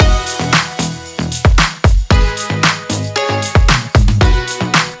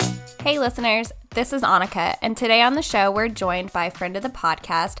listeners, this is Annika, and today on the show we're joined by a friend of the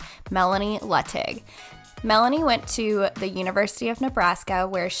podcast, Melanie Luttig. Melanie went to the University of Nebraska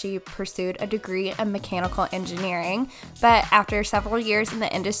where she pursued a degree in mechanical engineering, but after several years in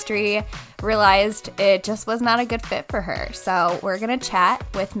the industry, realized it just was not a good fit for her. So we're going to chat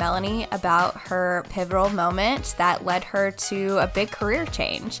with Melanie about her pivotal moment that led her to a big career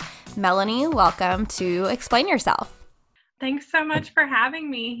change. Melanie, welcome to Explain Yourself. Thanks so much for having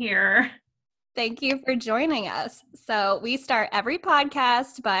me here. Thank you for joining us. So we start every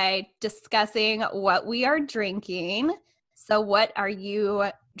podcast by discussing what we are drinking. So what are you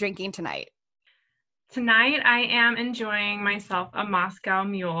drinking tonight? Tonight I am enjoying myself a Moscow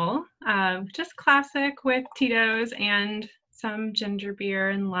Mule, just classic with Tito's and some ginger beer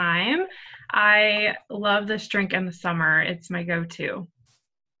and lime. I love this drink in the summer. It's my go-to.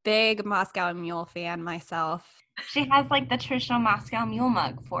 Big Moscow Mule fan myself. She has like the traditional Moscow Mule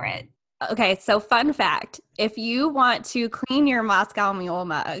mug for it. Okay, so fun fact, if you want to clean your Moscow Mule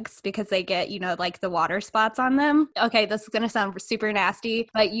mugs because they get, like the water spots on them. Okay, this is going to sound super nasty,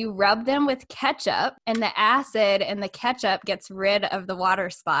 but you rub them with ketchup and the acid and the ketchup gets rid of the water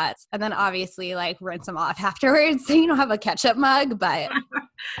spots. And then obviously rinse them off afterwards so you don't have a ketchup mug, but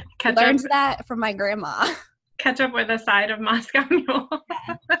I learned that from my grandma. Ketchup with a side of Moscow Mule.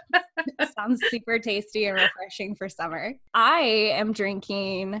 Sounds super tasty and refreshing for summer. I am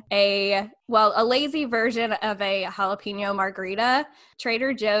drinking a lazy version of a jalapeno margarita.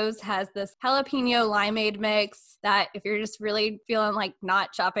 Trader Joe's has this jalapeno limeade mix that if you're just really feeling like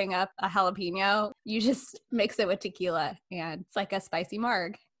not chopping up a jalapeno, you just mix it with tequila and it's like a spicy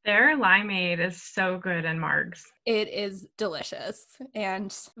marg. Their limeade is so good in margs. It is delicious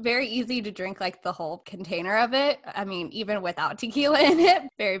and very easy to drink like the whole container of it. I mean, even without tequila in it,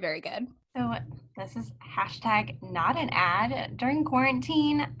 very, very good. So this is hashtag not an ad. During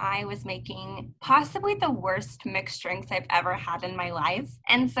quarantine, I was making possibly the worst mixed drinks I've ever had in my life.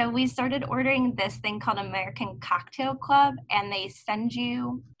 And so we started ordering this thing called American Cocktail Club, and they send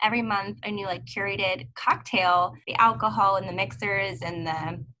you every month a new curated cocktail, the alcohol and the mixers and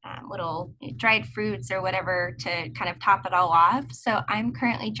the little dried fruits or whatever to kind of top it all off. So I'm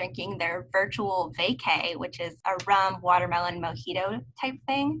currently drinking their virtual vacay, which is a rum watermelon mojito type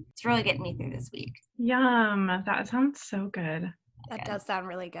thing. It's really getting me through this week. Yum. That sounds so good. That does sound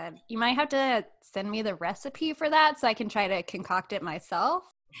really good. You might have to send me the recipe for that so I can try to concoct it myself.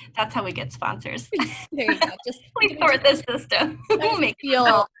 That's how we get sponsors. There you go. Just we sort this system. We'll make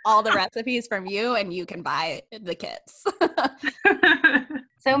all the recipes from you and you can buy the kits.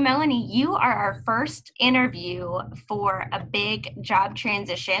 So Melanie, you are our first interview for a big job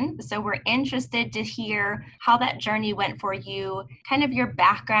transition. So we're interested to hear how that journey went for you, kind of your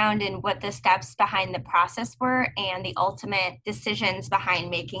background and what the steps behind the process were and the ultimate decisions behind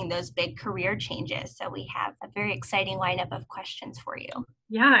making those big career changes. So we have a very exciting lineup of questions for you.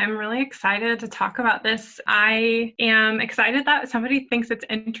 Yeah, I'm really excited to talk about this. I am excited that somebody thinks it's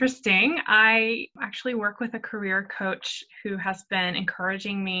interesting. I actually work with a career coach who has been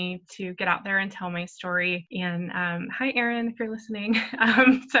encouraging me to get out there and tell my story. And hi, Erin, if you're listening.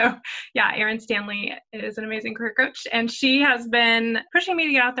 Erin Stanley is an amazing career coach, and she has been pushing me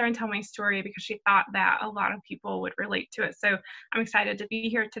to get out there and tell my story because she thought that a lot of people would relate to it. So I'm excited to be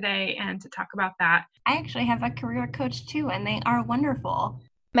here today and to talk about that. I actually have a career coach too, and they are wonderful.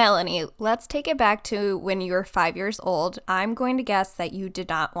 Melanie, let's take it back to when you were 5 years old. I'm going to guess that you did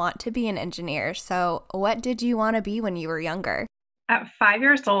not want to be an engineer. So what did you want to be when you were younger? At 5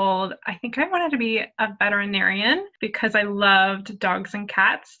 years old, I think I wanted to be a veterinarian because I loved dogs and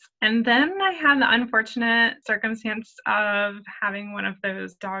cats. And then I had the unfortunate circumstance of having one of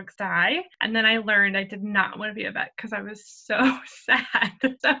those dogs die. And then I learned I did not want to be a vet because I was so sad,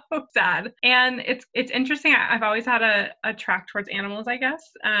 so sad. And it's interesting. I've always had a track towards animals, I guess.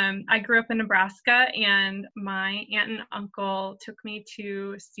 I grew up in Nebraska, and my aunt and uncle took me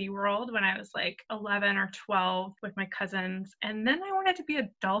to SeaWorld when I was 11 or 12 with my cousins. And then I wanted to be a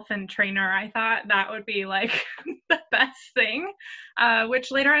dolphin trainer. I thought that would be the best thing,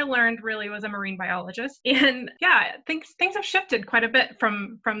 which later I learned really was a marine biologist. And yeah, things have shifted quite a bit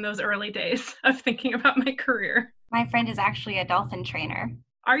from those early days of thinking about my career. My friend is actually a dolphin trainer.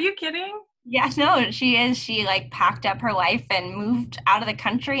 Are you kidding? Yeah, no, she is. She packed up her life and moved out of the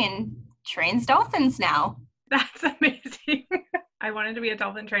country and trains dolphins now. That's amazing. I wanted to be a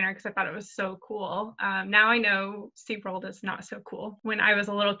dolphin trainer because I thought it was so cool. Now I know SeaWorld is not so cool. When I was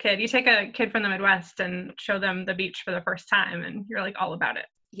a little kid, you take a kid from the Midwest and show them the beach for the first time and you're all about it.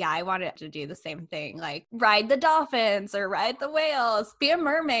 yeah, I wanted to do the same thing, like ride the dolphins or ride the whales, be a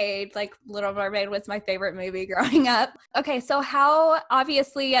mermaid. Like Little Mermaid was my favorite movie growing up. Okay, so how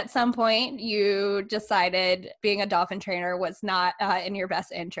obviously at some point you decided being a dolphin trainer was not in your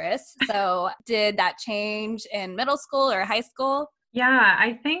best interest. So did that change in middle school or high school? Yeah,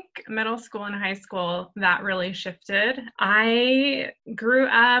 I think middle school and high school, that really shifted. I grew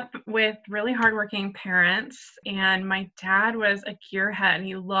up with really hardworking parents, and my dad was a gearhead.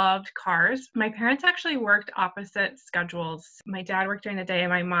 He loved cars. My parents actually worked opposite schedules. My dad worked during the day, and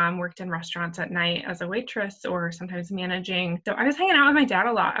my mom worked in restaurants at night as a waitress or sometimes managing. So I was hanging out with my dad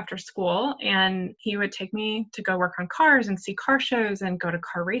a lot after school, and he would take me to go work on cars and see car shows and go to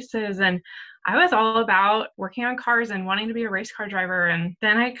car races. And I was all about working on cars and wanting to be a race car driver. And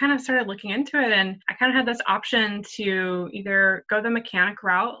then I kind of started looking into it, and I kind of had this option to either go the mechanic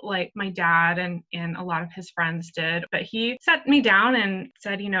route like my dad and a lot of his friends did. But he sat me down and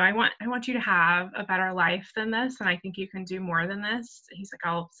said, I want you to have a better life than this. And I think you can do more than this. He's like,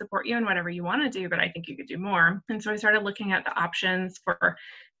 I'll support you in whatever you want to do, but I think you could do more. And so I started looking at the options for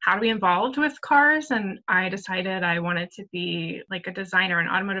how to be involved with cars. And I decided I wanted to be like a designer, an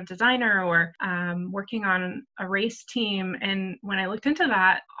automotive designer, or working on a race team. And when I looked into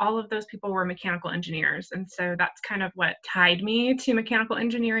that, all of those people were mechanical engineers. And so that's kind of what tied me to mechanical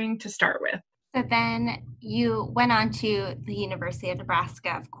engineering to start with. So then you went on to the University of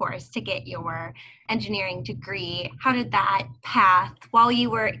Nebraska, of course, to get your engineering degree. How did that path, while you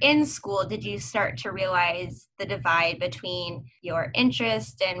were in school, did you start to realize the divide between your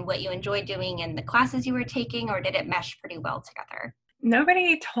interest and what you enjoyed doing and the classes you were taking, or did it mesh pretty well together?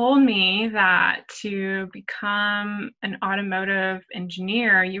 Nobody told me that to become an automotive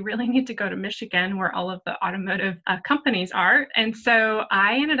engineer, you really need to go to Michigan, where all of the automotive companies are. And so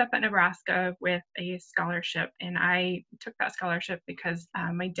I ended up at Nebraska with a scholarship, and I took that scholarship because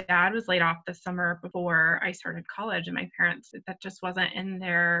my dad was laid off the summer before I started college, and my parents, that just wasn't in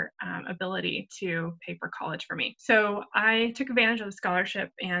their ability to pay for college for me. So I took advantage of the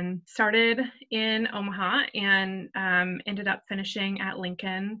scholarship and started in Omaha, and ended up finishing at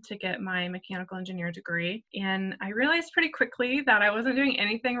Lincoln to get my mechanical engineer degree. And I realized pretty quickly that I wasn't doing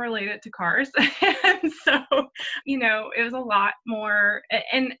anything related to cars. And so, it was a lot more,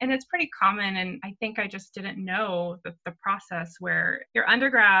 and it's pretty common. And I think I just didn't know the process where your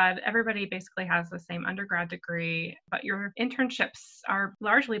undergrad, everybody basically has the same undergrad degree, but your internships are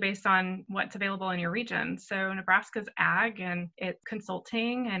largely based on what's available in your region. So Nebraska's ag, and it's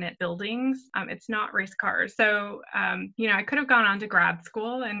consulting, and it's buildings. It's not race cars. So, I could have gone on to grad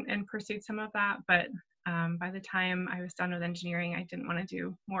school and pursued some of that, but by the time I was done with engineering, I didn't want to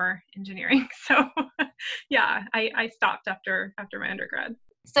do more engineering. So yeah, I stopped after my undergrad.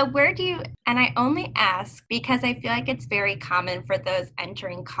 So where do you, and I only ask because I feel like it's very common for those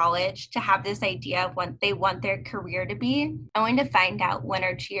entering college to have this idea of what they want their career to be, only to find out 1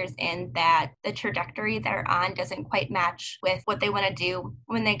 or 2 years in that the trajectory they're on doesn't quite match with what they want to do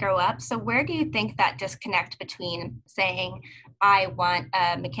when they grow up. So where do you think that disconnect between saying, I want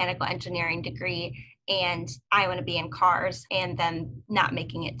a mechanical engineering degree and I want to be in cars, and then not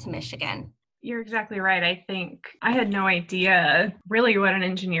making it to Michigan? You're exactly right. I think I had no idea really what an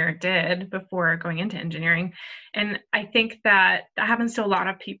engineer did before going into engineering. And I think that happens to a lot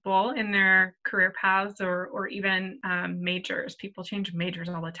of people in their career paths or even majors. People change majors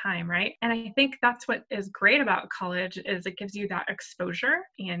all the time, right? And I think that's what is great about college is it gives you that exposure,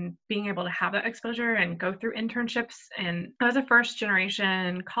 and being able to have that exposure and go through internships. And I was a first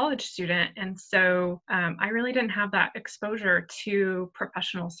generation college student. And so I really didn't have that exposure to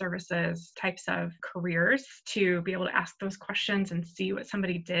professional services types of careers to be able to ask those questions and see what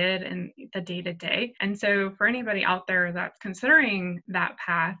somebody did in the day to day. And so for anybody out there that's considering that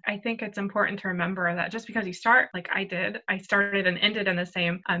path, I think it's important to remember that just because you start like I did, I started and ended in the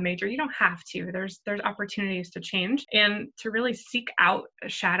same major, you don't have to. There's opportunities to change and to really seek out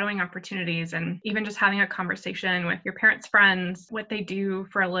shadowing opportunities, and even just having a conversation with your parents' friends, what they do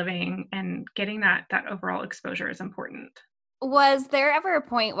for a living, and getting that overall exposure is important. Was there ever a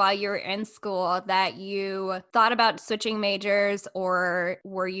point while you were in school that you thought about switching majors, or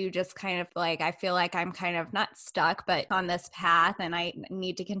were you just kind of like, I feel like I'm kind of not stuck, but on this path and I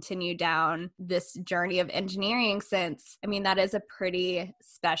need to continue down this journey of engineering, since, I mean, that is a pretty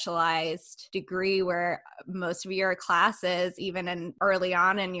specialized degree where most of your classes, even early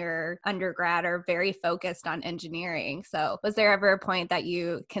on in your undergrad, are very focused on engineering. So was there ever a point that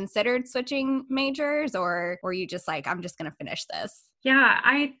you considered switching majors, or were you just like, I'm just going to finish this? Yeah,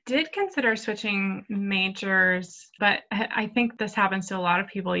 I did consider switching majors, but I think this happens to a lot of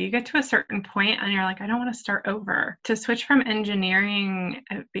people. You get to a certain point and you're like, I don't want to start over. To switch from engineering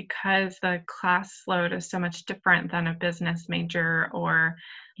because the class load is so much different than a business major or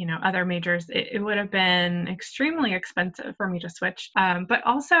other majors, it would have been extremely expensive for me to switch. But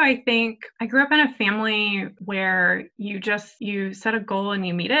also, I think I grew up in a family where you set a goal and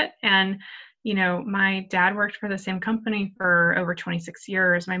you meet it. And my dad worked for the same company for over 26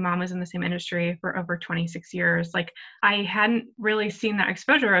 years. My mom was in the same industry for over 26 years. Like, I hadn't really seen that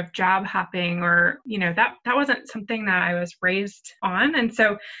exposure of job hopping or, that wasn't something that I was raised on. And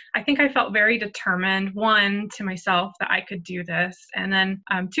so I think I felt very determined, one, to myself that I could do this. And then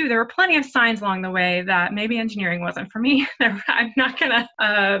two, there were plenty of signs along the way that maybe engineering wasn't for me. I'm not gonna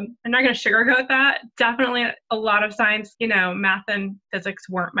sugarcoat that. Definitely a lot of signs, math and physics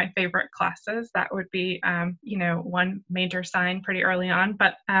weren't my favorite classes. That would be, one major sign pretty early on.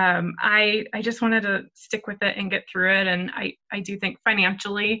 But I just wanted to stick with it and get through it. And I do think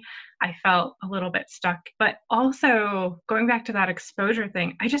financially, I felt a little bit stuck. But also going back to that exposure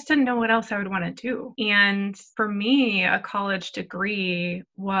thing, I just didn't know what else I would want to do. And for me, a college degree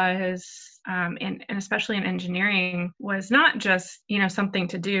was, and especially in engineering, was not just, something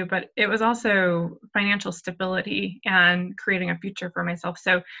to do, but it was also financial stability and creating a future for myself.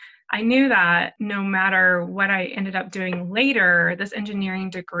 So I knew that no matter what I ended up doing later, this engineering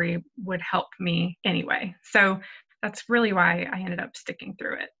degree would help me anyway. So that's really why I ended up sticking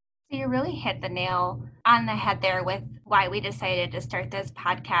through it. So you really hit the nail on the head there with why we decided to start this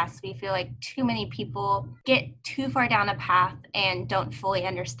podcast. We feel like too many people get too far down a path and don't fully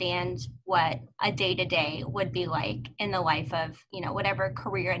understand what a day-to-day would be like in the life of, whatever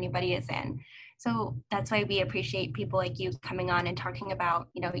career anybody is in. So that's why we appreciate people like you coming on and talking about,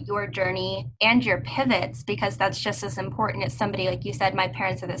 your journey and your pivots, because that's just as important as somebody, like you said, my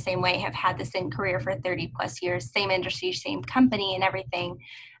parents are the same way, have had the same career for 30 plus years, same industry, same company and everything.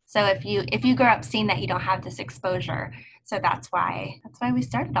 So if you grow up seeing that you don't have this exposure, so that's why we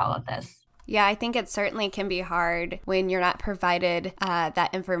started all of this. Yeah, I think it certainly can be hard when you're not provided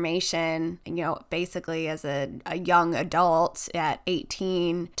that information, basically as a young adult at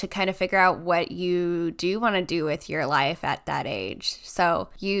 18 to kind of figure out what you do want to do with your life at that age. So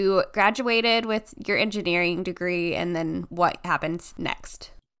you graduated with your engineering degree, and then what happens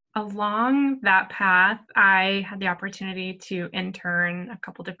next? Along that path, I had the opportunity to intern a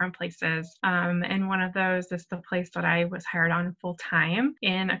couple different places. And one of those is the place that I was hired on full time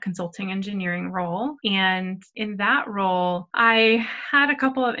in a consulting engineering role. And in that role, I had a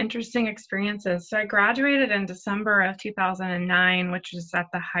couple of interesting experiences. So I graduated in December of 2009, which is at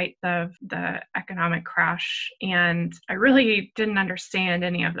the height of the economic crash. And I really didn't understand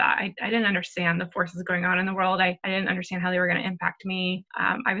any of that. I didn't understand the forces going on in the world. I didn't understand how they were going to impact me.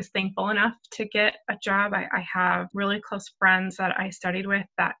 I was thankful enough to get a job. I have really close friends that I studied with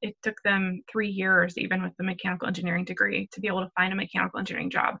that it took them 3 years, even with the mechanical engineering degree, to be able to find a mechanical engineering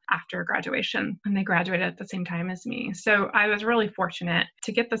job after graduation. And they graduated at the same time as me. So I was really fortunate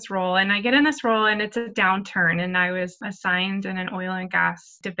to get this role. And I get in this role and it's a downturn. And I was assigned in an oil and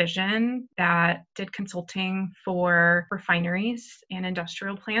gas division that did consulting for refineries and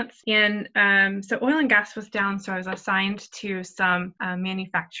industrial plants. And so oil and gas was down. So I was assigned to some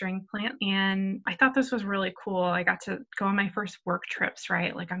manufacturing plant. And I thought this was really cool. I got to go on my first work trips,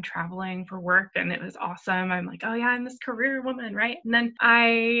 right? Like, I'm traveling for work and it was awesome. I'm like, oh yeah, I'm this career woman, right? And then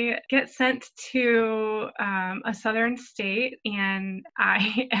I get sent to a southern state and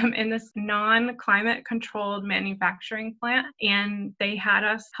I am in this non-climate controlled manufacturing plant, and they had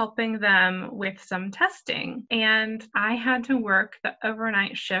us helping them with some testing. And I had to work the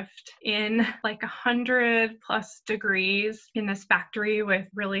overnight shift in like 100 plus degrees in this factory with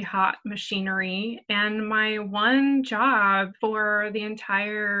really hot machinery. And my one job for the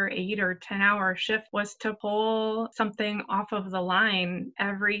entire 8 or 10 hour shift was to pull something off of the line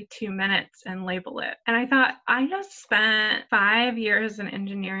every 2 minutes and label it. And I thought, I just spent 5 years in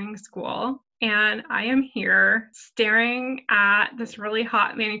engineering school, and I am here staring at this really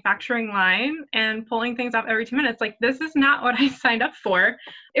hot manufacturing line and pulling things off every 2 minutes. Like, this is not what I signed up for.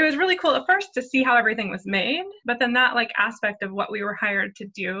 It was really cool at first to see how everything was made, but then that like aspect of what we were hired to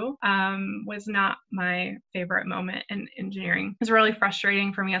do was not my favorite moment in engineering. It was really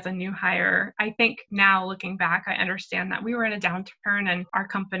frustrating for me as a new hire. I think now looking back, I understand that we were in a downturn and our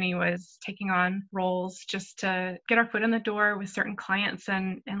company was taking on roles just to get our foot in the door with certain clients.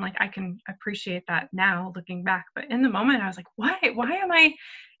 And like, I can appreciate that now looking back. But in the moment, I was like, why am I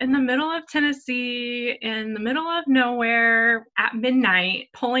in the middle of Tennessee, in the middle of nowhere at midnight,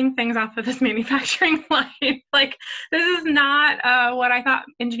 pulling things off of this manufacturing line. Like, this is not what I thought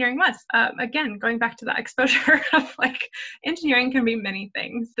engineering was. Again, going back to the exposure of like engineering can be many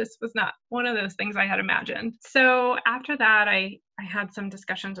things. This was not one of those things I had imagined. So after that, I had some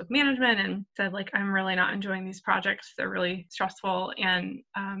discussions with management and said, like, I'm really not enjoying these projects. They're really stressful and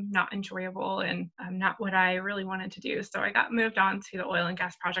not enjoyable and not what I really wanted to do. So I got moved on to the oil and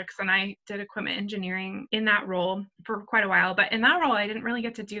gas projects, and I did equipment engineering in that role for quite a while. But in that role, I didn't really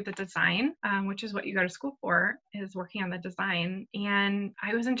get to do the design, which is what you go to school for, is working on the design. And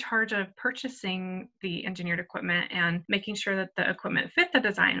I was in charge of purchasing the engineered equipment and making sure that the equipment fit the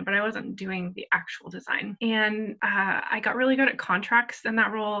design, but I wasn't doing the actual design. And I got really good at contracts in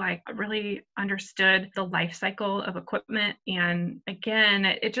that role. I really understood the life cycle of equipment. And again,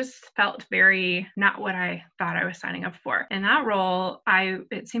 it just felt very not what I thought I was signing up for. In that role,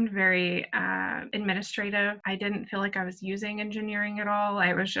 it seemed very administrative. I didn't feel like I was using engineering at all.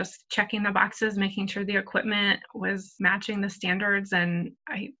 I was just checking the boxes, making sure the equipment was matching the standards, and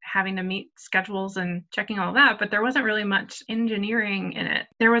having to meet schedules and checking all that. But there wasn't really much engineering in it.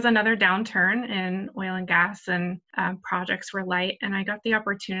 There was another downturn in oil and gas, and projects were light, and I got the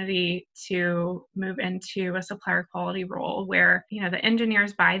opportunity to move into a supplier quality role where, the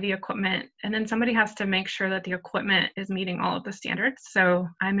engineers buy the equipment, and then somebody has to make sure that the equipment is meeting all of the standards. So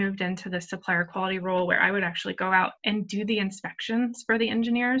I moved into the supplier quality role where I would actually go out and do the inspections for the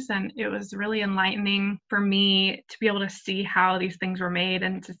engineers, and it was really enlightening for me to be able to see how these things were made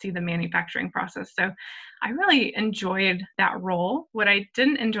and to see the manufacturing process. So I really enjoyed that role. What I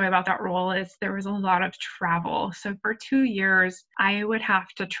didn't enjoy about that role is there was a lot of travel. So for 2 years, I would have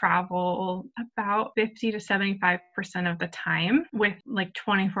to travel about 50 to 75% of the time with like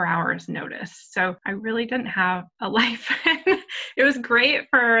 24 hours notice. So I really didn't have a life. It was great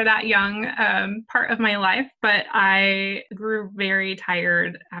for that young part of my life, but I grew very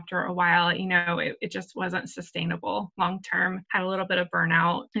tired after a while. It just wasn't sustainable long term, had a little bit of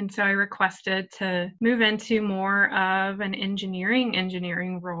burnout. And so I requested to move into more of an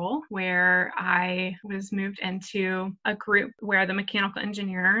engineering role where I was moved into a group where the mechanical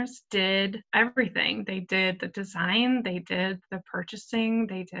engineers did everything. They did the design, they did the purchasing,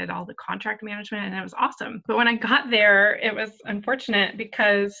 they did all the contract management, and it was awesome. But when I got there, it was unfortunate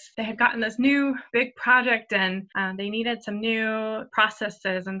because they had gotten this new big project, and they needed some new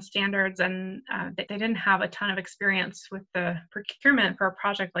processes and standards, and they didn't have a ton of experience with the procurement for a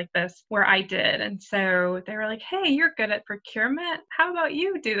project like this where I did. And so they were like, hey, you're good at procurement. How about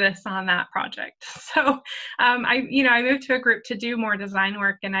you do this on that project? So I moved to a group to do more design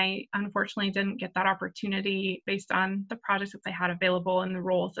work, and I unfortunately didn't get that opportunity based on the projects that they had available and the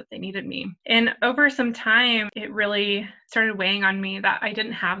roles that they needed me. And over some time, it really started weighing on me that I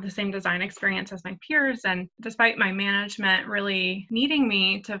didn't have the same design experience as my peers. And despite my management really needing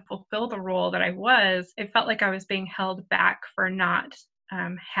me to fulfill the role that I was, it felt like I was being held back for not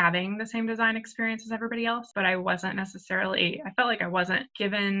having the same design experience as everybody else, but I felt like I wasn't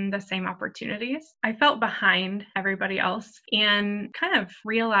given the same opportunities. I felt behind everybody else, and kind of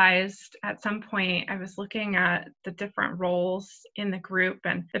realized at some point I was looking at the different roles in the group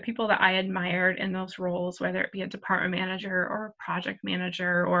and the people that I admired in those roles, whether it be a department manager or a project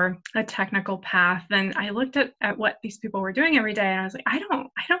manager or a technical path. And I looked at what these people were doing every day, and I was like, I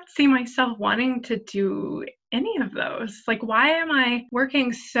don't see myself wanting to do any of those. Like, why am I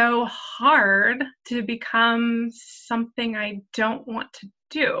working so hard to become something I don't want to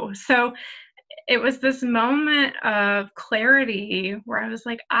do? So it was this moment of clarity where I was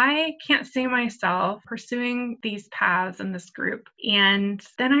like, I can't see myself pursuing these paths in this group. And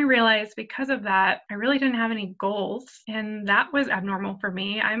then I realized because of that, I really didn't have any goals. And that was abnormal for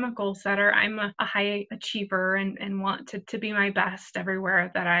me. I'm a goal setter. I'm a high achiever and want to be my best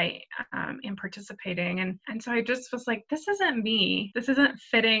everywhere that I am participating. And so I just was like, this isn't me. This isn't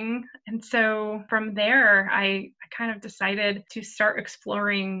fitting. And so from there, I kind of decided to start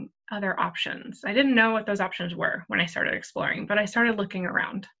exploring other options. I didn't know what those options were when I started exploring, but I started looking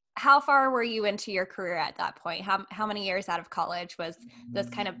around. How far were you into your career at that point? How many years out of college was this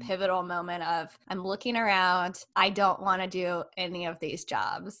kind of pivotal moment of, I'm looking around, I don't want to do any of these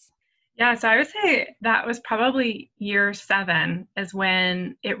jobs? Yeah, so I would say that was probably year 7 is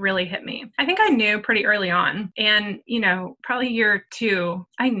when it really hit me. I think I knew pretty early on. And, probably year 2,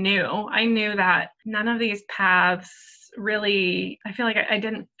 I knew that none of these paths really, I feel like I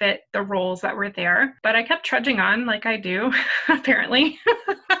didn't fit the roles that were there, but I kept trudging on like I do, apparently.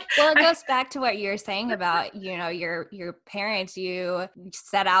 Well, it goes back to what you're saying about, your parents. You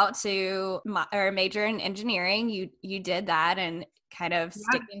set out to or major in engineering. You did that and kind of Yeah.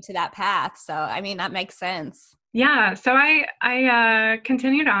 sticking to that path. So, I mean, that makes sense. Yeah, so I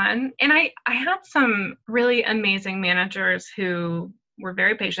continued on, and I had some really amazing managers who were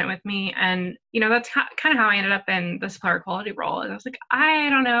very patient with me, and that's kind of how I ended up in the supplier quality role. And I was like, I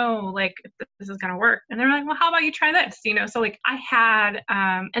don't know, like if this is gonna work, and they're like, well, how about you try this? So like I had,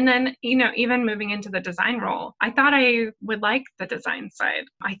 and then even moving into the design role, I thought I would like the design side.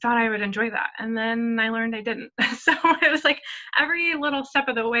 I thought I would enjoy that, and then I learned I didn't. So it was like every little step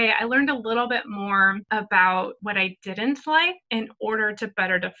of the way, I learned a little bit more about what I didn't like in order to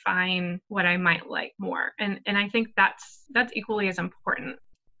better define what I might like more. And I think that's equally as important.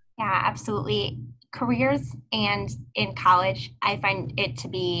 Yeah, absolutely. Careers and in college, I find it to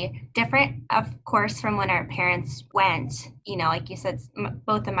be different, of course, from when our parents went. Like you said,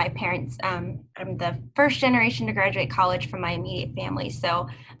 both of my parents, I'm the first generation to graduate college from my immediate family. So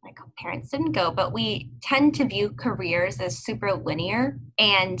my parents didn't go, but we tend to view careers as super linear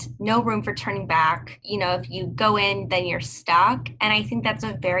and no room for turning back. If you go in, then you're stuck. And I think that's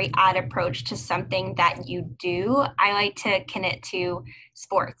a very odd approach to something that you do. I like to akin it to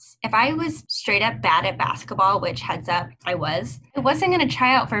sports. If I was straight up bad at basketball, which heads up, I wasn't going to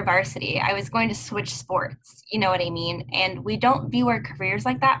try out for varsity. I was going to switch sports. You know what I mean? And we don't view our careers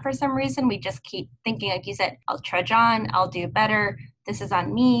like that for some reason. We just keep thinking, like you said, I'll trudge on, I'll do better. This is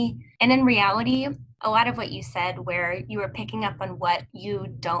on me. And in reality, a lot of what you said where you were picking up on what you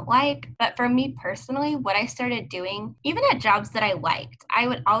don't like. But for me personally, what I started doing, even at jobs that I liked, I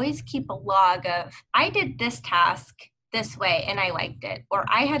would always keep a log of, I did this task this way and I liked it, or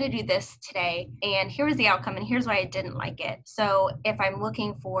I had to do this today and here was the outcome and here's why I didn't like it. So if I'm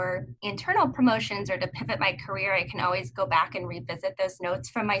looking for internal promotions or to pivot my career, I can always go back and revisit those notes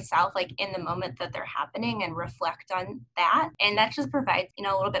from myself, like in the moment that they're happening, and reflect on that. And that just provides,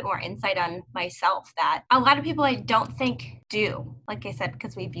 a little bit more insight on myself that a lot of people I don't think do, like I said,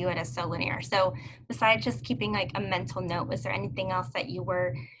 because we view it as so linear. So besides just keeping like a mental note, was there anything else that you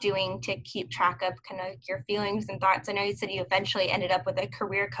were doing to keep track of kind of your feelings and thoughts? I know you said you eventually ended up with a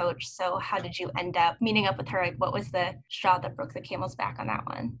career coach. So how did you end up meeting up with her? Like, what was the straw that broke the camel's back on that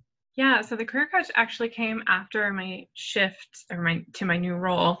one? Yeah, so the career coach actually came after my shift to my new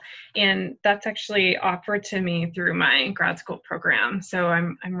role, and that's actually offered to me through my grad school program. So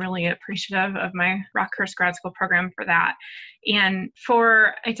I'm really appreciative of my Rockhurst grad school program for that. And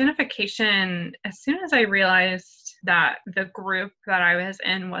for identification, as soon as I realized that the group that I was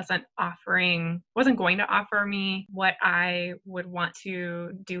in wasn't going to offer me what I would want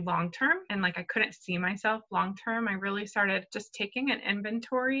to do long term, and like I couldn't see myself long term, I really started just taking an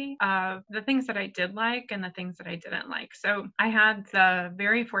inventory of the things that I did like and the things that I didn't like. So I had the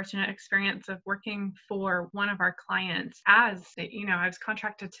very fortunate experience of working for one of our clients as, I was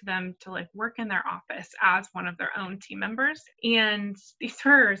contracted to them to like work in their office as one of their own team members. And these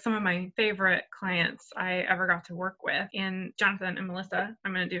were some of my favorite clients I ever got to work with. And Jonathan and Melissa,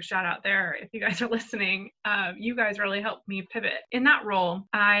 I'm going to do a shout out there. If you guys are listening, you guys really helped me pivot. In that role,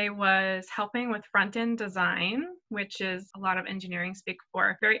 I was helping with front end design, which is a lot of engineering speak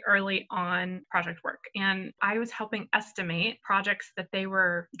for, very early on project work. And I was helping estimate projects that they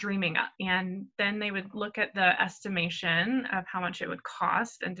were dreaming up. And then they would look at the estimation of how much it would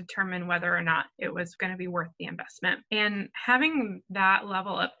cost and determine whether or not it was going to be worth the investment. And having that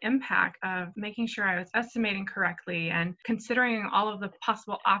level of impact of making sure I was estimating correctly and considering all of the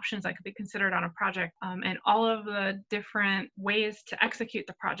possible options that could be considered on a project, and all of the different ways to execute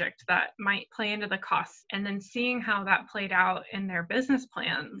the project that might play into the costs, and then seeing how that played out in their business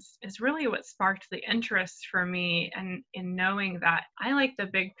plans is really what sparked the interest for me, and in knowing that I like the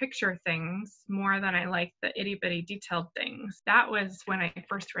big picture things more than I like the itty bitty detailed things. That was when I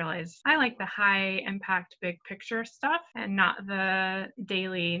first realized I like the high impact big picture stuff and not the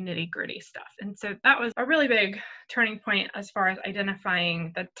daily nitty gritty stuff. And so that was a really big turning point as far as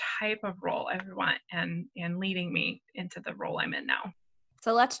identifying the type of role I would want and leading me into the role I'm in now.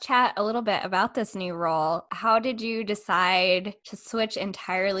 So let's chat a little bit about this new role. How did you decide to switch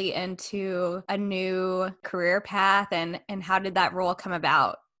entirely into a new career path, and how did that role come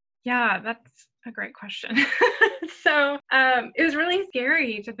about? Yeah, that's a great question. So it was really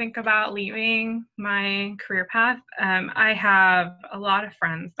scary to think about leaving my career path. I have a lot of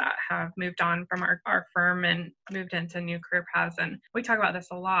friends that have moved on from our firm and moved into new career paths. And we talk about this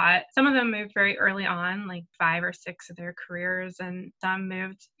a lot. Some of them moved very early on, like 5 or 6 of their careers, and some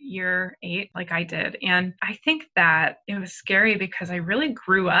moved year 8, like I did. And I think that it was scary because I really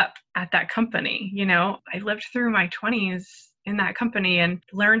grew up at that company. I lived through my 20s in that company and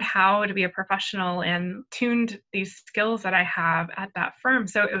learned how to be a professional and tuned these skills that I have at that firm.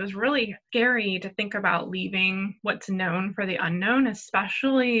 So it was really scary to think about leaving what's known for the unknown,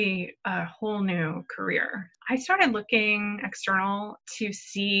 especially a whole new career. I started looking external to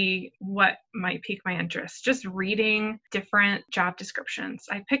see what might pique my interest, just reading different job descriptions.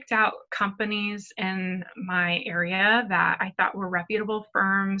 I picked out companies in my area that I thought were reputable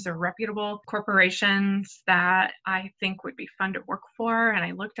firms or reputable corporations that I think would be fun to work for. And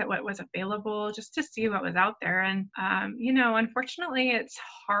I looked at what was available just to see what was out there. And, unfortunately, it's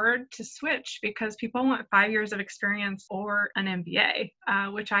hard to switch because people want 5 years of experience or an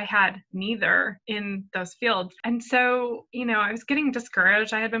MBA, which I had neither in those fields. And so, I was getting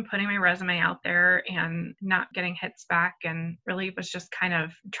discouraged. I had been putting my resume out there and not getting hits back, and really was just kind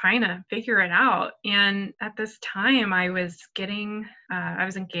of trying to figure it out. And at this time, I was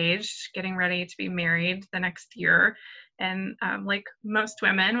engaged, getting ready to be married the next year. And like most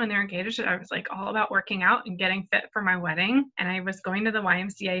women, when they're engaged, I was like all about working out and getting fit for my wedding. And I was going to the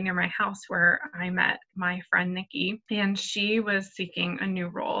YMCA near my house where I met my friend Nikki, and she was seeking a new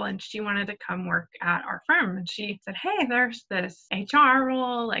role and she wanted to come work at our firm. And she said, "Hey, there's this HR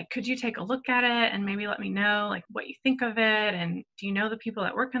role. Like, could you take a look at it and maybe let me know like what you think of it? And do you know the people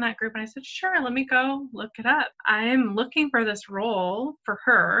that work in that group?" And I said, "Sure, let me go look it up." I'm looking for this role for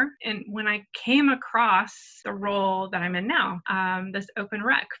her. And when I came across the role that I'm in now, this open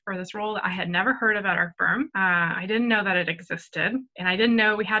rec for this role that I had never heard of at our firm. I didn't know that it existed, and I didn't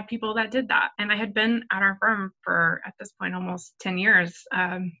know we had people that did that. And I had been at our firm for, at this point, almost 10 years.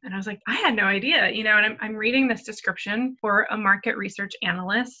 And I was like, I had no idea, and I'm reading this description for a market research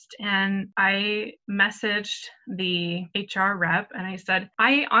analyst. And I messaged the HR rep and I said,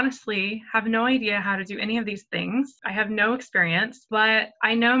 "I honestly have no idea how to do any of these things. I have no experience, but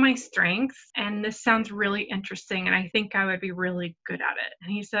I know my strengths, and this sounds really interesting, and I think I would be really good at it."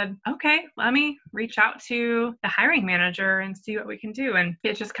 And he said, "Okay, let me reach out to the hiring manager and see what we can do." And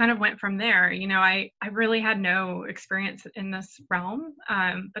it just kind of went from there. I really had no experience in this realm,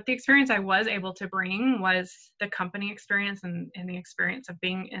 but the experience I was able to bring was the company experience and the experience of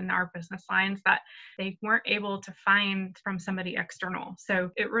being in our business lines that they weren't able to find from somebody external.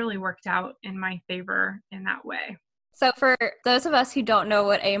 So it really worked out in my favor in that way. So for those of us who don't know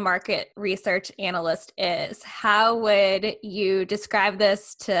what a market research analyst is, how would you describe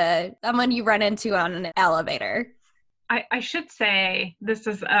this to someone you run into on an elevator? I should say this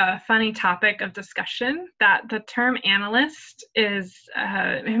is a funny topic of discussion, that the term analyst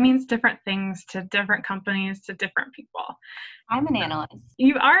it means different things to different companies, to different people. I'm an analyst.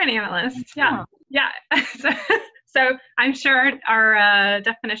 You are an analyst. Yeah. Yeah. So I'm sure our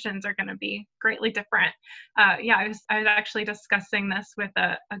definitions are going to be greatly different. I was actually discussing this with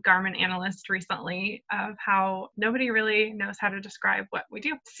a Garmin analyst recently of how nobody really knows how to describe what we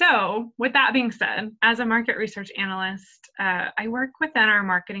do. So with that being said, as a market research analyst, I work within our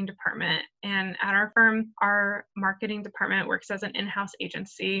marketing department. And at our firm, our marketing department works as an in-house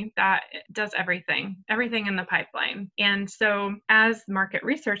agency that does everything in the pipeline. And so as market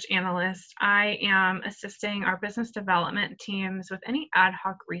research analyst, I am assisting our business development teams with any ad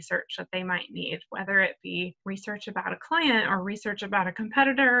hoc research that they might need, whether it be research about a client or research about a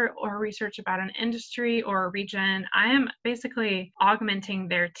competitor or research about an industry or a region. I am basically augmenting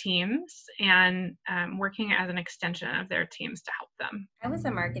their teams and working as an extension of their teams to help them. I was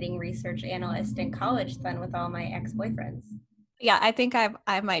a marketing research analyst in college then with all my ex-boyfriends. Yeah, I think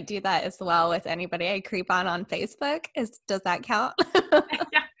I might do that as well with anybody I creep on Facebook. Does that count?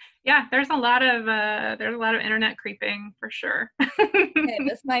 Yeah, there's a lot of internet creeping for sure. Okay,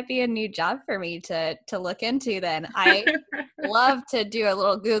 this might be a new job for me to look into then. I love to do a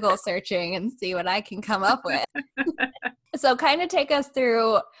little Google searching and see what I can come up with. So kind of take us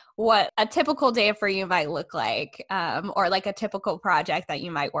through what a typical day for you might look like, or like a typical project that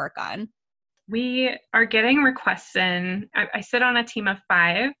you might work on. We are getting requests in. I sit on a team of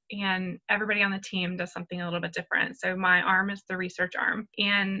 5, and everybody on the team does something a little bit different. So my arm is the research arm,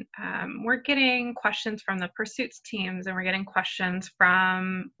 and we're getting questions from the pursuits teams, and we're getting questions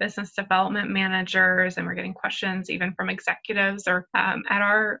from business development managers, and we're getting questions even from executives. Or at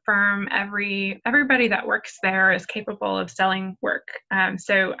our firm, everybody that works there is capable of selling work.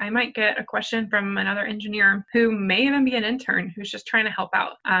 So I might get a question from another engineer who may even be an intern who's just trying to help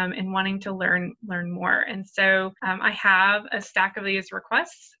out and wanting to learn more. And so I have a stack of these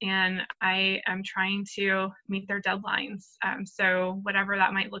requests, and I am trying to meet their deadlines. So whatever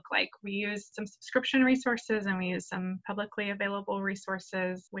that might look like, we use some subscription resources and we use some publicly available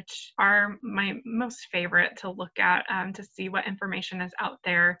resources, which are my most favorite to look at to see what information is out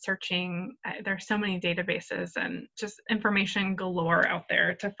there. Searching, there's so many databases and just information galore out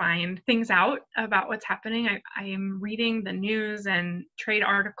there to find things out about what's happening. I am reading the news and trade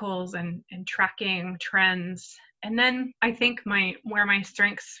articles and tracking trends. And then I think where my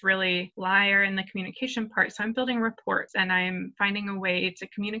strengths really lie are in the communication part. So I'm building reports and I'm finding a way to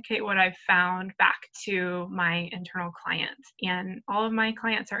communicate what I've found back to my internal clients. And all of my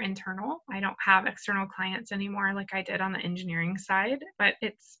clients are internal. I don't have external clients anymore like I did on the engineering side, but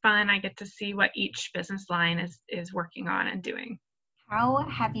it's fun. I get to see what each business line is working on and doing. How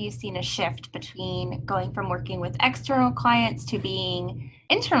have you seen a shift between going from working with external clients to being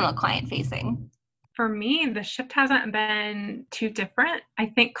internal client facing? For me, the shift hasn't been too different. I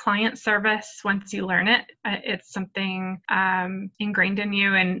think client service, once you learn it, it's something ingrained in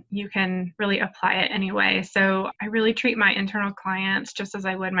you and you can really apply it anyway. So I really treat my internal clients just as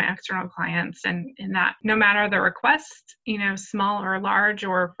I would my external clients. And in that, no matter the request, small or large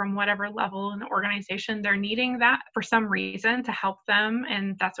or from whatever level in the organization, they're needing that for some reason to help them.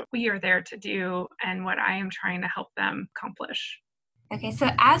 And that's what we are there to do and what I am trying to help them accomplish. Okay, so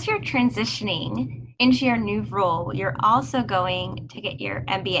as you're transitioning into your new role, you're also going to get your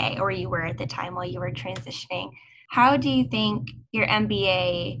MBA, or you were at the time while you were transitioning. How do you think your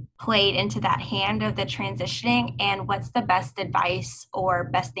MBA played into that hand of the transitioning, and what's the best advice or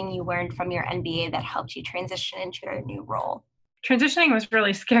best thing you learned from your MBA that helped you transition into your new role? Transitioning was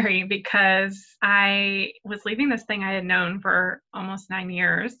really scary because I was leaving this thing I had known for almost 9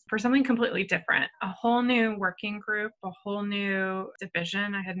 years for something completely different, a whole new working group, a whole new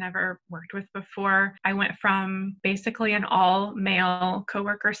division I had never worked with before. I went from basically an all-male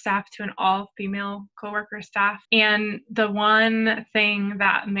coworker staff to an all-female coworker staff. And the one thing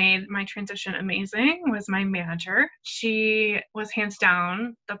that made my transition amazing was my manager. She was hands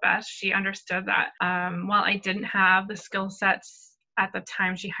down the best. She understood that while I didn't have the skill sets at the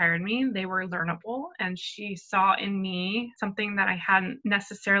time she hired me, they were learnable, and she saw in me something that I hadn't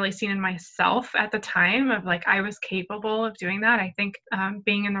necessarily seen in myself at the time of like I was capable of doing that. I think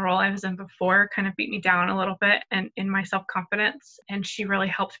being in the role I was in before kind of beat me down a little bit and in my self-confidence, and she really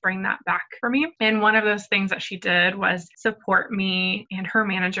helped bring that back for me. And one of those things that she did was support me and her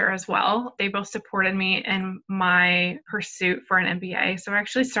manager as well. They both supported me in my pursuit for an MBA. So I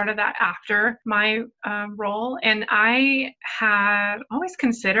actually started that after my role, and I had always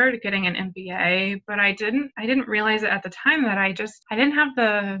considered getting an MBA, but I didn't realize it at the time that I didn't have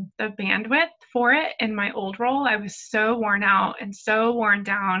the bandwidth for it in my old role. I was so worn out and so worn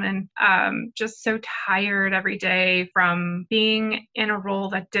down and just so tired every day from being in a role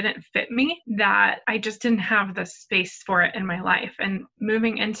that didn't fit me that I just didn't have the space for it in my life. And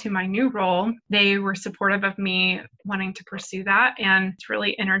moving into my new role, they were supportive of me wanting to pursue that, and it's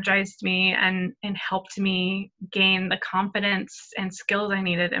really energized me and helped me gain the confidence and skills I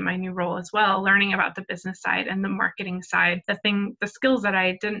needed in my new role as well, learning about the business side and the marketing side, the skills that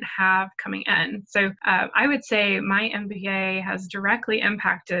I didn't have coming in. So I would say my MBA has directly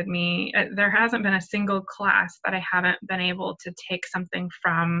impacted me. There hasn't been a single class that I haven't been able to take something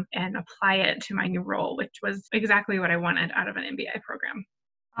from and apply it to my new role, which was exactly what I wanted out of an MBA program.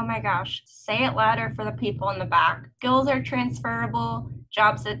 Oh my gosh, say it louder for the people in the back. Skills are transferable.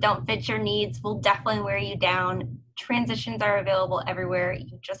 Jobs that don't fit your needs will definitely wear you down. Transitions are available everywhere.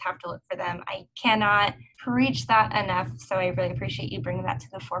 You just have to look for them. I cannot preach that enough. So I really appreciate you bringing that to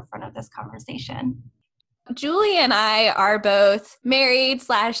the forefront of this conversation. Julie and I are both married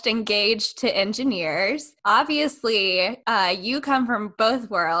 / engaged to engineers. Obviously, you come from both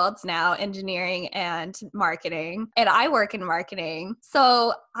worlds now, engineering and marketing, and I work in marketing.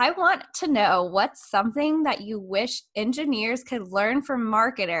 So I want to know what's something that you wish engineers could learn from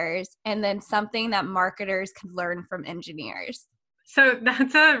marketers, and then something that marketers could learn from engineers. So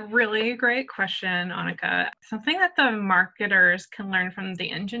that's a really great question, Annika. Something that the marketers can learn from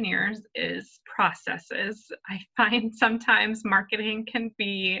the engineers is processes. I find sometimes marketing can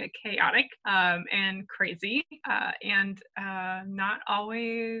be chaotic and crazy and not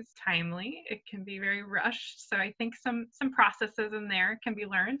always timely. It can be very rushed. So I think some processes in there can be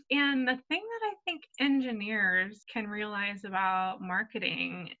learned. And the thing that I think engineers can realize about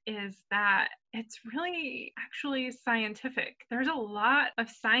marketing is that it's really actually scientific. There's a lot of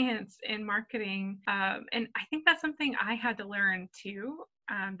science in marketing. And I think that's something I had to learn too.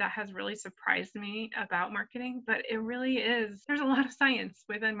 That has really surprised me about marketing, but it really is. There's a lot of science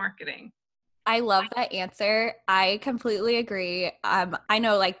within marketing. I love that answer. I completely agree. I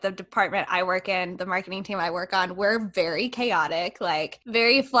know like the department I work in, the marketing team I work on, we're very chaotic, like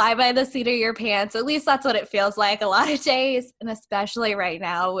very fly by the seat of your pants. At least that's what it feels like a lot of days. And especially right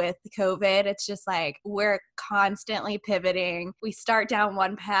now with COVID, it's just like we're constantly pivoting. We start down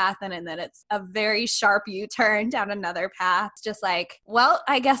one path and then it's a very sharp U-turn down another path. It's just like, well,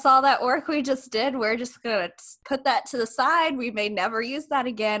 I guess all that work we just did, we're just going to put that to the side. We may never use that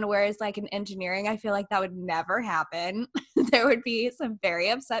again. Whereas like an engineering, I feel like that would never happen. There would be some very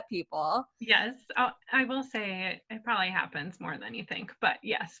upset people. Yes, I will say it probably happens more than you think, but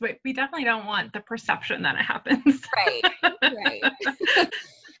yes, we definitely don't want the perception that it happens. Right.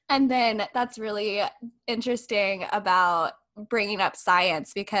 And then that's really interesting about bringing up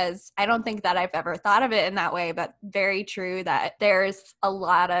science, because I don't think that I've ever thought of it in that way, but very true that there's a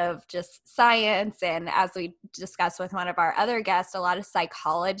lot of just science. And as we discussed with one of our other guests, a lot of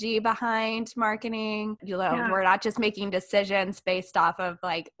psychology behind marketing. We're not just making decisions based off of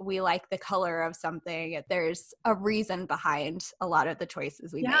like, we like the color of something. There's a reason behind a lot of the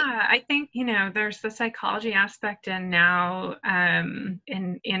choices we make. Yeah, I think, there's the psychology aspect, and now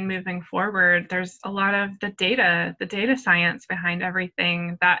in moving forward, there's a lot of the data science behind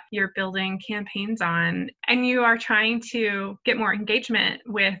everything that you're building campaigns on, and you are trying to get more engagement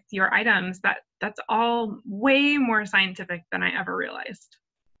with your items. That's all way more scientific than I ever realized.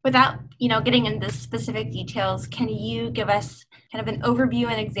 Without, getting into specific details, can you give us kind of an overview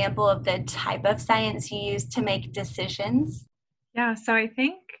and example of the type of science you use to make decisions? Yeah, so I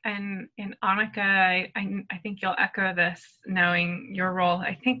think, and Annika, I think you'll echo this knowing your role.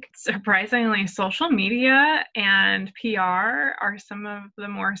 I think surprisingly, social media and PR are some of the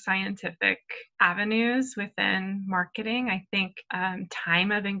more scientific avenues within marketing. I think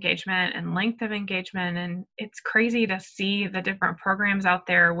time of engagement and length of engagement, and it's crazy to see the different programs out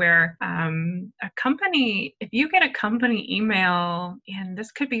there where a company, if you get a company email, and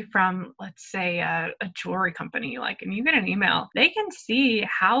this could be from, let's say, a jewelry company, and you get an email, they can see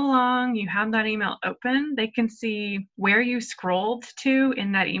how long you have that email open. They can see where you scrolled to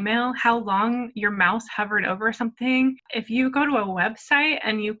in that email, how long your mouse hovered over something. If you go to a website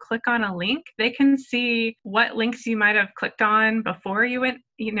and you click on a link, they can see what links you might have clicked on before you went,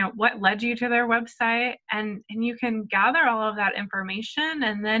 what led you to their website. And you can gather all of that information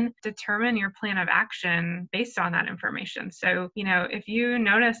and then determine your plan of action based on that information. So, if you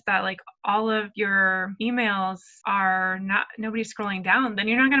notice that all of your emails are nobody's scrolling down, then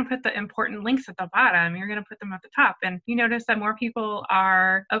you're not going to put the important links at the bottom. You're going to put them at the top. And you notice that more people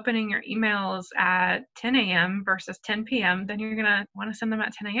are opening your emails at 10 a.m. versus 10 p.m., then you're going to want to send them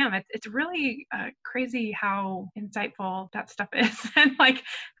at 10 a.m. It's really crazy how insightful that stuff is, and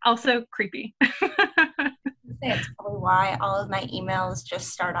also creepy. It's probably why all of my emails just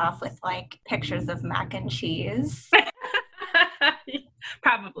start off with pictures of mac and cheese.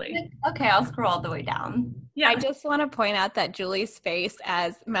 Probably. Okay, I'll scroll all the way down. Yeah. I just want to point out that Julie's face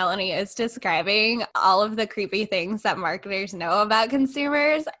as Melanie is describing all of the creepy things that marketers know about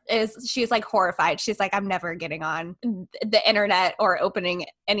consumers she's horrified. She's like, I'm never getting on the internet or opening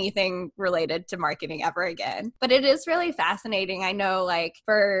anything related to marketing ever again. But it is really fascinating. I know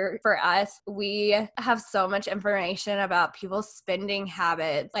for us, we have so much information about people's spending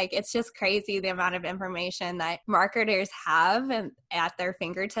habits. It's just crazy the amount of information that marketers have and at their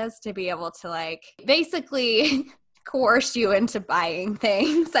fingertips to be able to basically coerce you into buying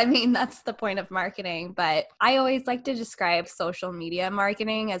things. I mean, that's the point of marketing. But I always like to describe social media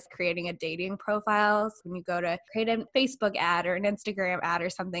marketing as creating a dating profile. So when you go to create a Facebook ad or an Instagram ad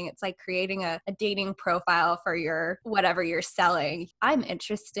or something, it's like creating a dating profile for your whatever you're selling. I'm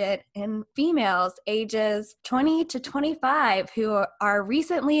interested in females ages 20 to 25 who are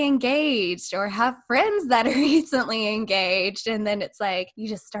recently engaged or have friends that are recently engaged. And then it's you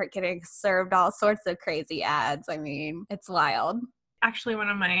just start getting served all sorts of crazy ads. I mean, it's wild. Actually, one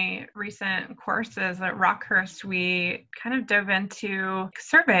of my recent courses at Rockhurst, we kind of dove into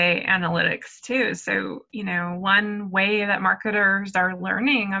survey analytics too. So, one way that marketers are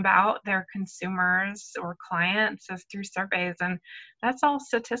learning about their consumers or clients is through surveys. And that's all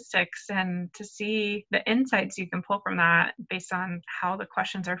statistics. And to see the insights you can pull from that based on how the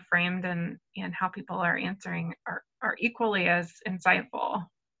questions are framed and how people are answering are equally as insightful.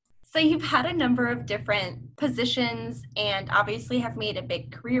 So you've had a number of different positions and obviously have made a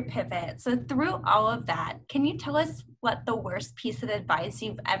big career pivot. So through all of that, can you tell us what the worst piece of advice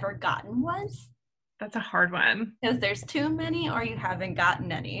you've ever gotten was? That's a hard one. Because there's too many or you haven't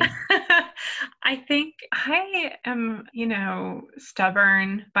gotten any. I think I am,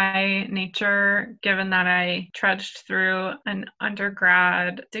 stubborn by nature, given that I trudged through an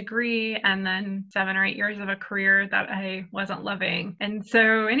undergrad degree and then 7 or 8 years of a career that I wasn't loving. And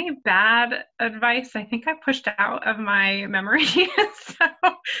so any bad advice, I think I pushed out of my memory. So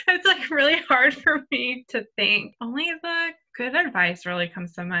it's like really hard for me to think. Only the good advice really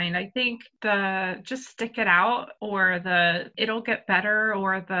comes to mind. I think the just stick it out, or the it'll get better,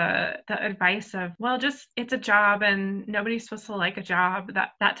 or the advice of, well, just it's a job and nobody's supposed to like a job.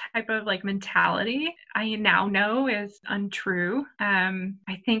 That type of like mentality I now know is untrue.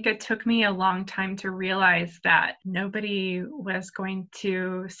 I think it took me a long time to realize that nobody was going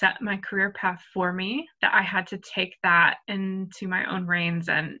to set my career path for me, that I had to take that into my own reins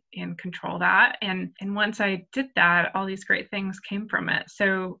and control that. And once I did that, all these great things came from it.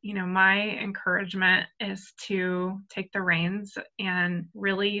 So, my encouragement is to take the reins and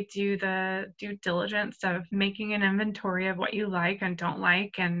really do the due diligence of making an inventory of what you like and don't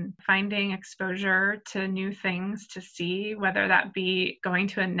like, and finding exposure to new things to see, whether that be going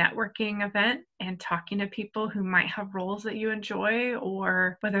to a networking event and talking to people who might have roles that you enjoy,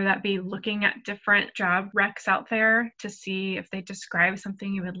 or whether that be looking at different job recs out there to see if they describe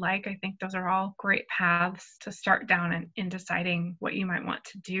something you would like. I think those are all great paths to start down in deciding what you might want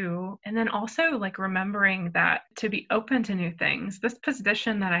to do. And then also like remembering that to be open to new things. This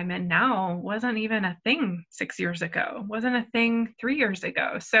position that I'm in now wasn't even a thing 6 years ago, wasn't a thing 3 years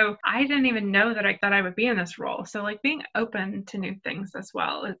ago. So I didn't even know that I would be in this role. So like being open to new things as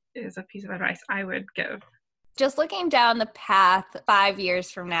well is a piece of advice I would give. Just looking down the path 5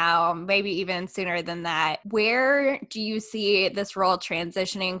 years from now, maybe even sooner than that, where do you see this role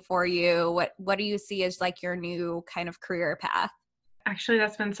transitioning for you? What do you see as like your new kind of career path? Actually,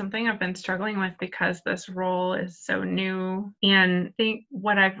 that's been something I've been struggling with because this role is so new. And I think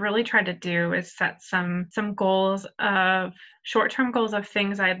what I've really tried to do is set some goals of short-term goals of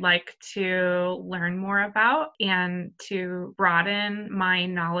things I'd like to learn more about and to broaden my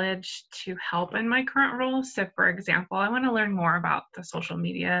knowledge to help in my current role. So for example, I want to learn more about the social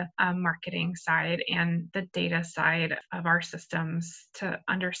media marketing side and the data side of our systems to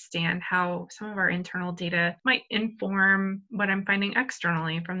understand how some of our internal data might inform what I'm finding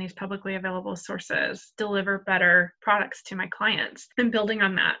externally from these publicly available sources, deliver better products to my clients, and building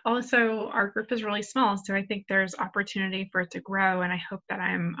on that. Also, our group is really small, so I think there's opportunity for it to grow, and I hope that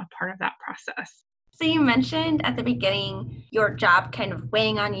I'm a part of that process. So you mentioned at the beginning your job kind of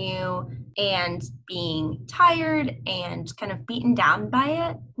weighing on you and being tired and kind of beaten down by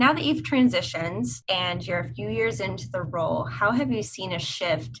it. Now that you've transitioned and you're a few years into the role, how have you seen a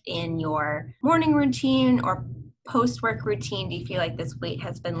shift in your morning routine or post-work routine? Do you feel like this weight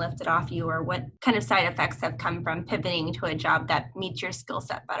has been lifted off you, or what kind of side effects have come from pivoting to a job that meets your skill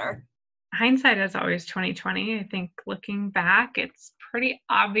set better? Hindsight is always 20/20. I think looking back, it's pretty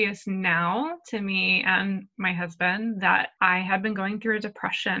obvious now to me and my husband that I had been going through a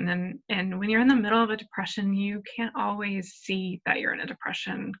depression. And when you're in the middle of a depression, you can't always see that you're in a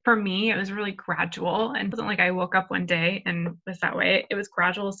depression. For me, it was really gradual, and it wasn't like I woke up one day and was that way. It was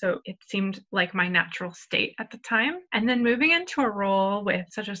gradual, so it seemed like my natural state at the time. And then moving into a role with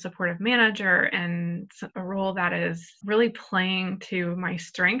such a supportive manager and a role that is really playing to my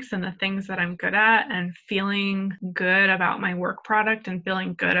strengths and the things that I'm good at, and feeling good about my work product and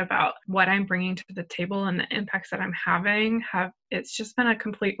feeling good about what I'm bringing to the table and the impacts that I'm having, it's just been a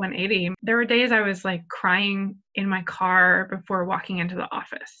complete 180. There were days I was like crying in my car before walking into the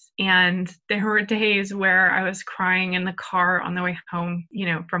office. And there were days where I was crying in the car on the way home,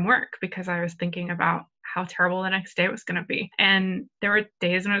 from work, because I was thinking about how terrible the next day was going to be. And there were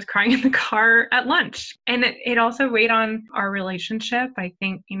days when I was crying in the car at lunch. And it also weighed on our relationship. I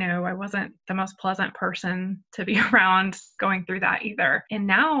think, I wasn't the most pleasant person to be around going through that either. And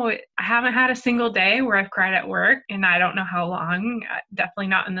now I haven't had a single day where I've cried at work, and I don't know how long, definitely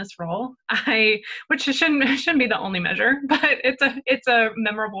not in this role. Which shouldn't be the only measure, but it's a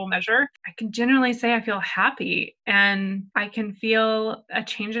memorable measure. I can generally say I feel happy, and I can feel a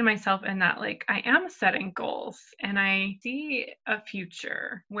change in myself in that, like, I am setting goals and I see a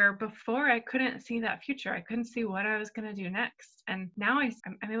future where before I couldn't see that future. I couldn't see what I was going to do next. And now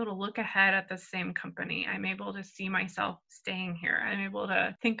I'm able to look ahead at the same company. I'm able to see myself staying here. I'm able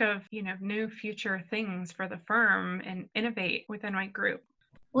to think of, new future things for the firm and innovate within my group.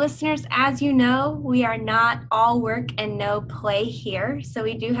 Listeners, as you know, we are not all work and no play here. So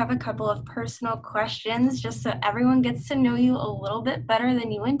we do have a couple of personal questions just so everyone gets to know you a little bit better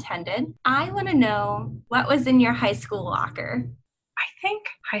than you intended. I want to know, what was in your high school locker? I think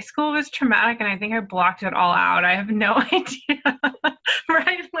high school was traumatic, and I think I blocked it all out. I have no idea,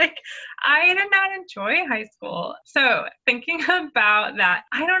 right? Like, I did not enjoy high school. So thinking about that,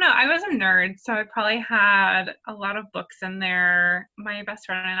 I don't know. I was a nerd, so I probably had a lot of books in there. My best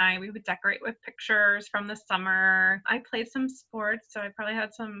friend and I, we would decorate with pictures from the summer. I played some sports, so I probably had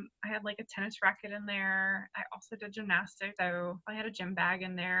I had like a tennis racket in there. I also did gymnastics, so I had a gym bag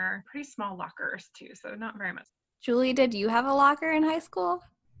in there. Pretty small lockers too, so not very much. Julie, did you have a locker in high school?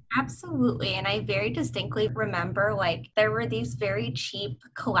 Absolutely. And I very distinctly remember, like, there were these very cheap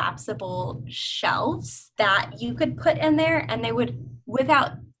collapsible shelves that you could put in there, and they would,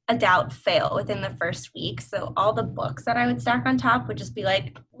 without a doubt, fail within the first week. So all the books that I would stack on top would just be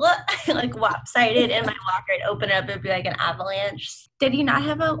like, like lopsided in my locker. I'd open it up, it'd be like an avalanche. Did you not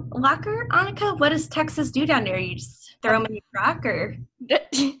have a locker, Annika? What does Texas do down there? You just throw them in your truck, or?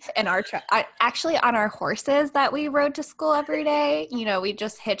 In our truck, actually on our horses that we rode to school every day, we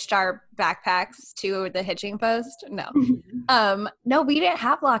just hitched our backpacks to the hitching post. No, we didn't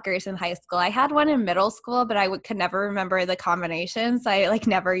have lockers in high school. I had one in middle school, but I could never remember the combinations. I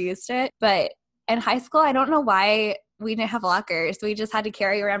never used it. But in high school, I don't know why we didn't have lockers. We just had to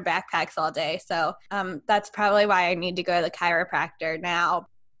carry around backpacks all day. So that's probably why I need to go to the chiropractor now.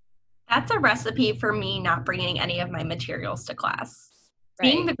 That's a recipe for me not bringing any of my materials to class.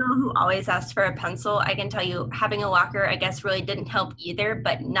 Right. Being the girl who always asks for a pencil, I can tell you having a locker, I guess, really didn't help either,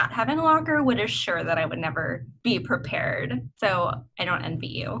 but not having a locker would assure that I would never be prepared. So I don't envy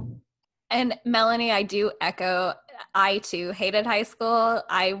you. And Melanie, I do echo, I too hated high school.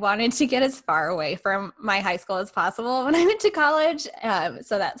 I wanted to get as far away from my high school as possible when I went to college.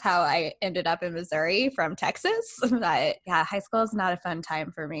 So that's how I ended up in Missouri from Texas. But yeah, high school is not a fun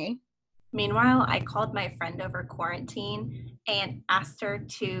time for me. Meanwhile, I called my friend over quarantine and asked her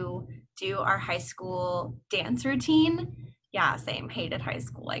to do our high school dance routine. Yeah, same. Hated high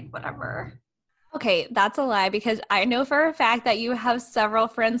school, like whatever. Okay, that's a lie, because I know for a fact that you have several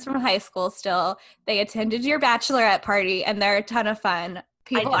friends from high school still. They attended your bachelorette party, and they're a ton of fun.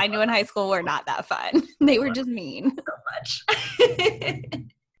 People I knew in high school were not that fun. They were just mean. So much.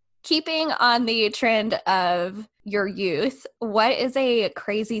 Keeping on the trend of your youth, what is a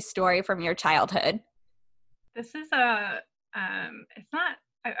crazy story from your childhood? This is it's not,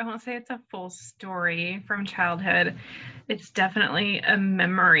 I won't say it's a full story from childhood. It's definitely a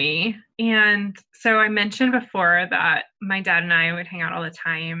memory. And so I mentioned before that my dad and I would hang out all the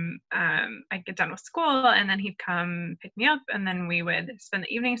time. I'd get done with school, and then he'd come pick me up, and then we would spend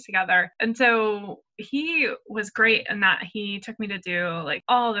the evenings together. And so he was great in that he took me to do like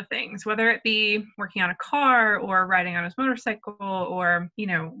all the things, whether it be working on a car or riding on his motorcycle or,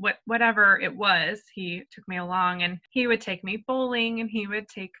 whatever it was. He took me along, and he would take me bowling, and he would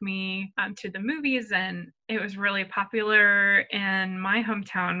take me to the movies. And it was really popular in my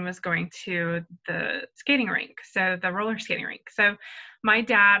hometown was going to the skating rink, so the roller skating rink. So my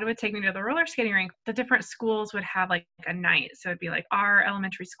dad would take me to the roller skating rink. The different schools would have like a night. So it'd be like our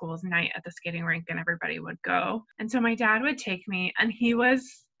elementary school's night at the skating rink, and everybody would go. And so my dad would take me, and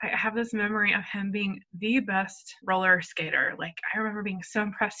I have this memory of him being the best roller skater. Like, I remember being so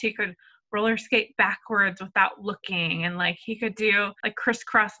impressed. He could roller skate backwards without looking, and like he could do like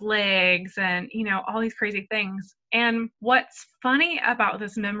crisscross legs and all these crazy things. And what's funny about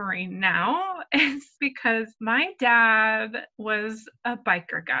this memory now is because my dad was a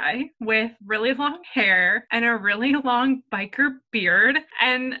biker guy with really long hair and a really long biker beard.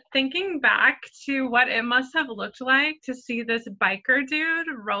 And thinking back to what it must have looked like to see this biker dude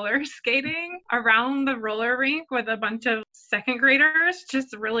roller skating around the roller rink with a bunch of second graders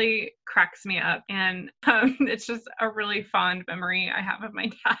just really cracks me up. And it's just a really fond memory I have of my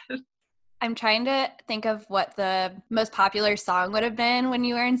dad. I'm trying to think of what the most popular song would have been when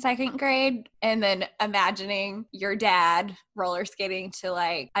you were in second grade, and then imagining your dad roller skating to,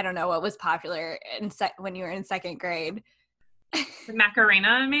 like, I don't know what was popular when you were in second grade. The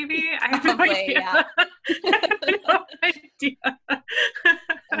Macarena, maybe? I have no Probably, idea. yeah. I have no idea.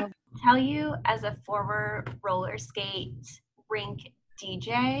 I'll tell you, as a former roller skate rink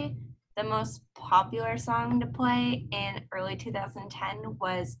DJ, the most popular song to play in early 2010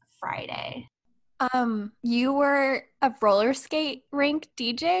 was Friday. You were a roller skate rink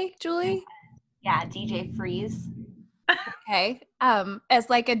DJ, Julie? Yeah, DJ Freeze. Okay. As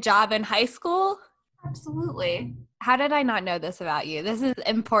like a job in high school? Absolutely. How did I not know this about you? This is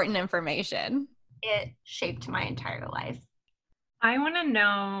important information. It shaped my entire life. I want to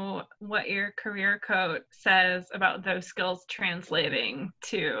know what your career coach says about those skills translating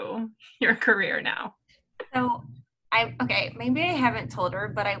to your career now. So maybe I haven't told her,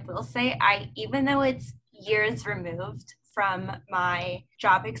 but I will say even though it's years removed from my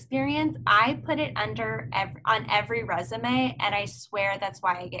job experience, I put it on every resume, and I swear that's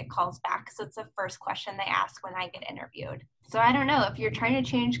why I get calls back, because it's the first question they ask when I get interviewed. So I don't know, if you're trying to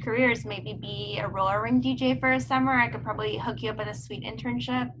change careers, maybe be a roller rink DJ for a summer. I could probably hook you up with a sweet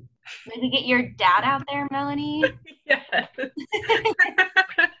internship. Maybe get your dad out there, Melanie. Yes.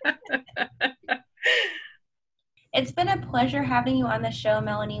 It's been a pleasure having you on the show,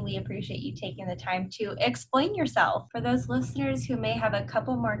 Melanie. We appreciate you taking the time to explain yourself. For those listeners who may have a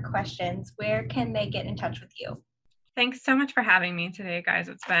couple more questions, where can they get in touch with you? Thanks so much for having me today, guys.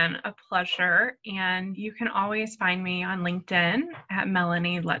 It's been a pleasure. And you can always find me on LinkedIn at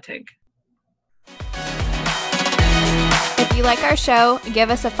Melanie Lettig. If you like our show, give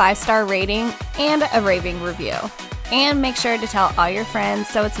us a 5-star rating and a raving review. And make sure to tell all your friends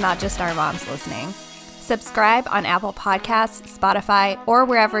so it's not just our moms listening. Subscribe on Apple Podcasts, Spotify, or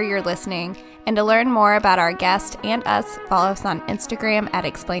wherever you're listening. And to learn more about our guest and us, follow us on Instagram at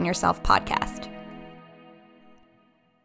Explain Yourself Podcast.